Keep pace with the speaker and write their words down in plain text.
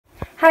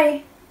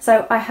Hey,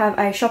 so I have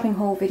a shopping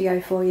haul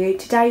video for you.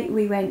 Today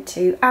we went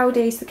to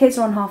Aldi's. The kids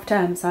are on half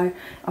term, so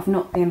I've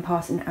not been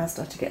passing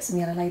Asda to get some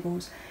yellow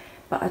labels,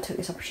 but I took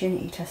this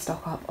opportunity to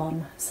stock up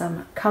on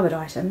some cupboard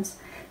items.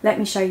 Let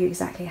me show you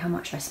exactly how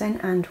much I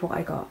spent and what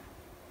I got.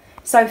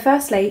 So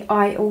firstly,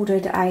 I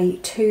ordered a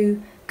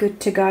Too Good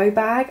To Go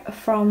bag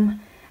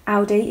from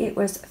Aldi. It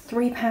was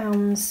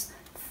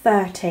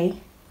 £3.30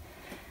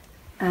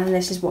 and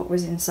this is what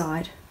was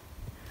inside.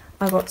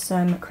 I got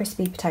some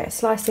crispy potato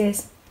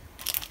slices,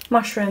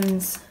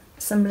 mushrooms,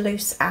 some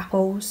loose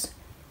apples,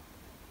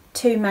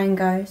 2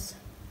 mangoes,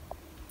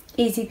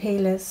 easy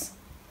peelers,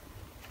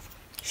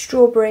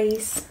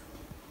 strawberries,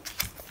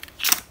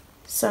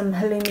 some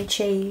halloumi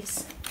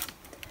cheese,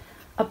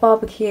 a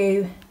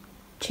barbecue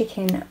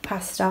chicken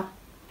pasta,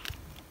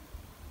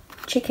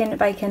 chicken,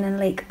 bacon and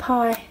leek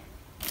pie,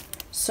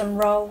 some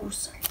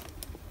rolls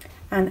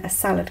and a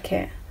salad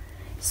kit.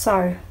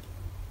 So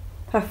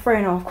for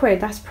 £3.50,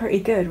 that's pretty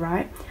good,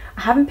 right?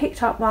 I haven't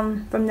picked up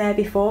one from there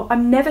before. I've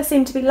never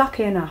seemed to be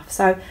lucky enough,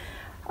 so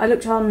I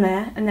looked on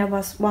there and there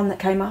was one that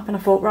came up and I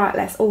thought, right,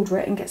 let's order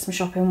it and get some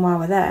shopping while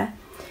we're there.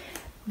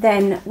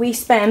 Then we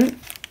spent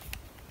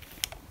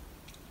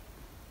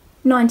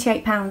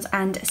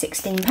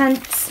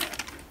 £98.16.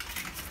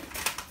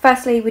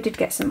 Firstly, we did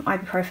get some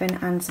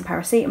ibuprofen and some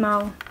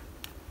paracetamol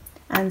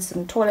and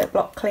some toilet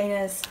block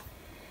cleaners,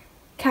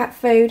 cat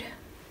food,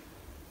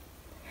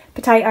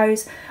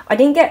 potatoes. I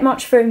didn't get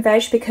much fruit and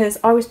veg because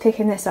I was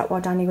picking this up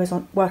while Danny was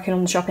working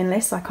on the shopping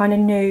list, so I kind of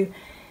knew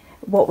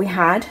what we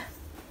had.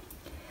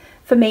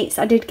 For meats,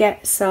 I did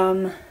get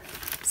some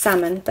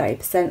salmon,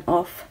 30%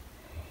 off,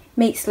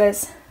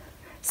 meatslers,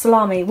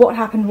 salami. What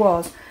happened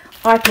was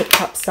I picked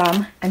up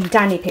some and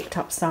Danny picked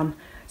up some,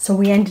 so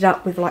we ended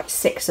up with like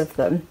 6 of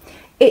them.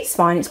 It's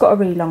fine, it's got a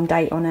really long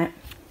date on it.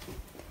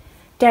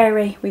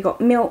 Dairy, we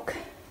got milk,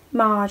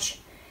 marge,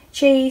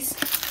 cheese.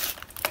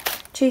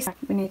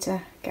 We need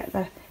to get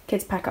the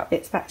kids' pack up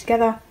bits back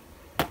together.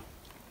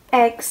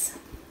 Eggs.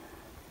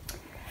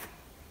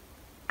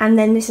 And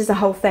then this is the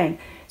whole thing.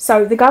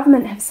 So the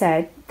government have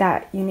said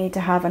that you need to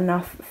have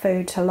enough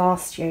food to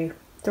last you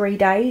 3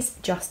 days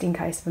just in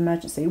case of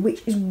emergency,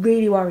 which is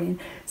really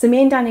worrying. So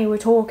me and Danny were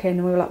talking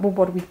and we were like, well,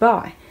 what do we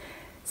buy?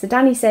 So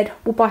Danny said,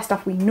 we'll buy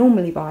stuff we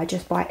normally buy,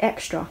 just buy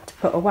extra to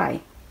put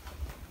away.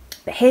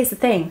 But here's the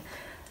thing,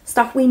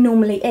 stuff we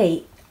normally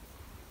eat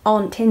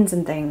aren't tins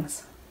and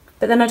things.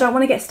 But then I don't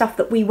want to get stuff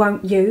that we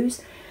won't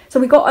use. So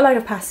we got a load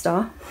of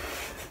pasta,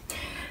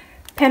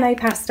 penne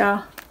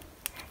pasta,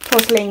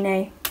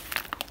 tortellini,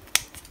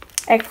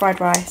 egg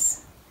fried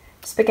rice,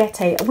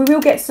 spaghetti. We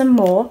will get some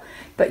more,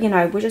 but you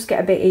know, we'll just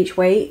get a bit each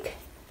week.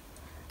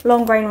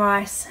 Long grain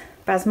rice,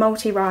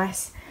 basmati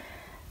rice.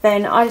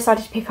 Then I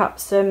decided to pick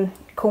up some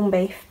corned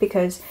beef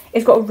because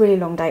it's got a really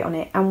long date on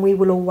it and we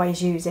will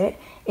always use it.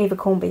 Either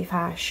corned beef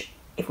hash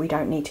if we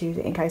don't need to use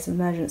it in case of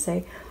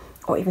emergency,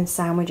 or even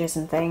sandwiches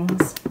and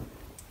things.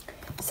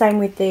 Same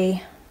with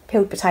the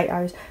peeled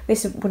potatoes.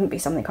 This wouldn't be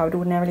something I would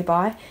ordinarily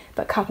buy,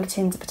 but a couple of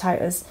tins of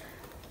potatoes.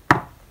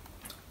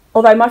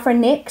 Although my friend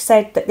Nick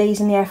said that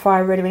these in the air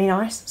fryer are really, really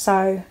nice,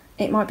 so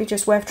it might be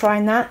just worth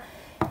trying that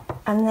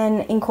and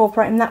then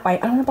incorporate them that way.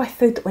 I don't want to buy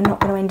food that we're not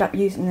going to end up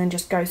using and then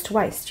just goes to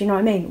waste. Do you know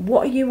what I mean?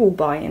 What are you all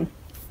buying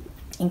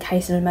in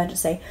case of an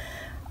emergency?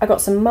 I got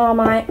some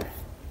Marmite,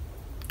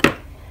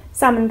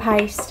 salmon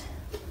paste,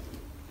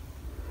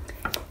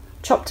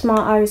 chopped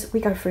tomatoes. We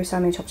go through so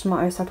many chopped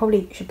tomatoes, so I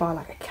probably should buy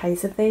like a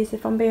case of these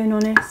if I'm being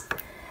honest.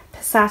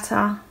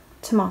 Passata,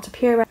 tomato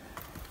puree,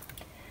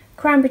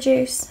 cranberry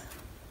juice,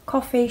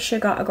 coffee,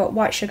 sugar. I got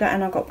white sugar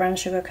and I got brown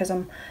sugar because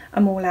I'm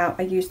all out.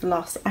 I used the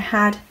last I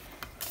had.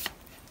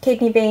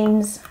 Kidney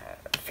beans,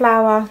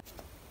 flour,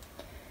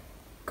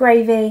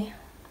 gravy,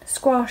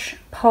 squash,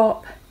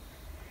 pop,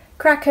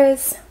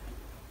 crackers,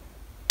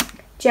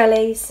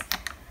 jellies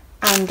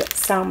and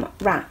some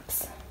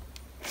wraps.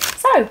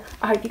 So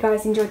I hope you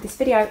guys enjoyed this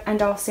video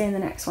and I'll see you in the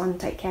next one.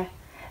 Take care.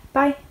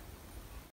 Bye.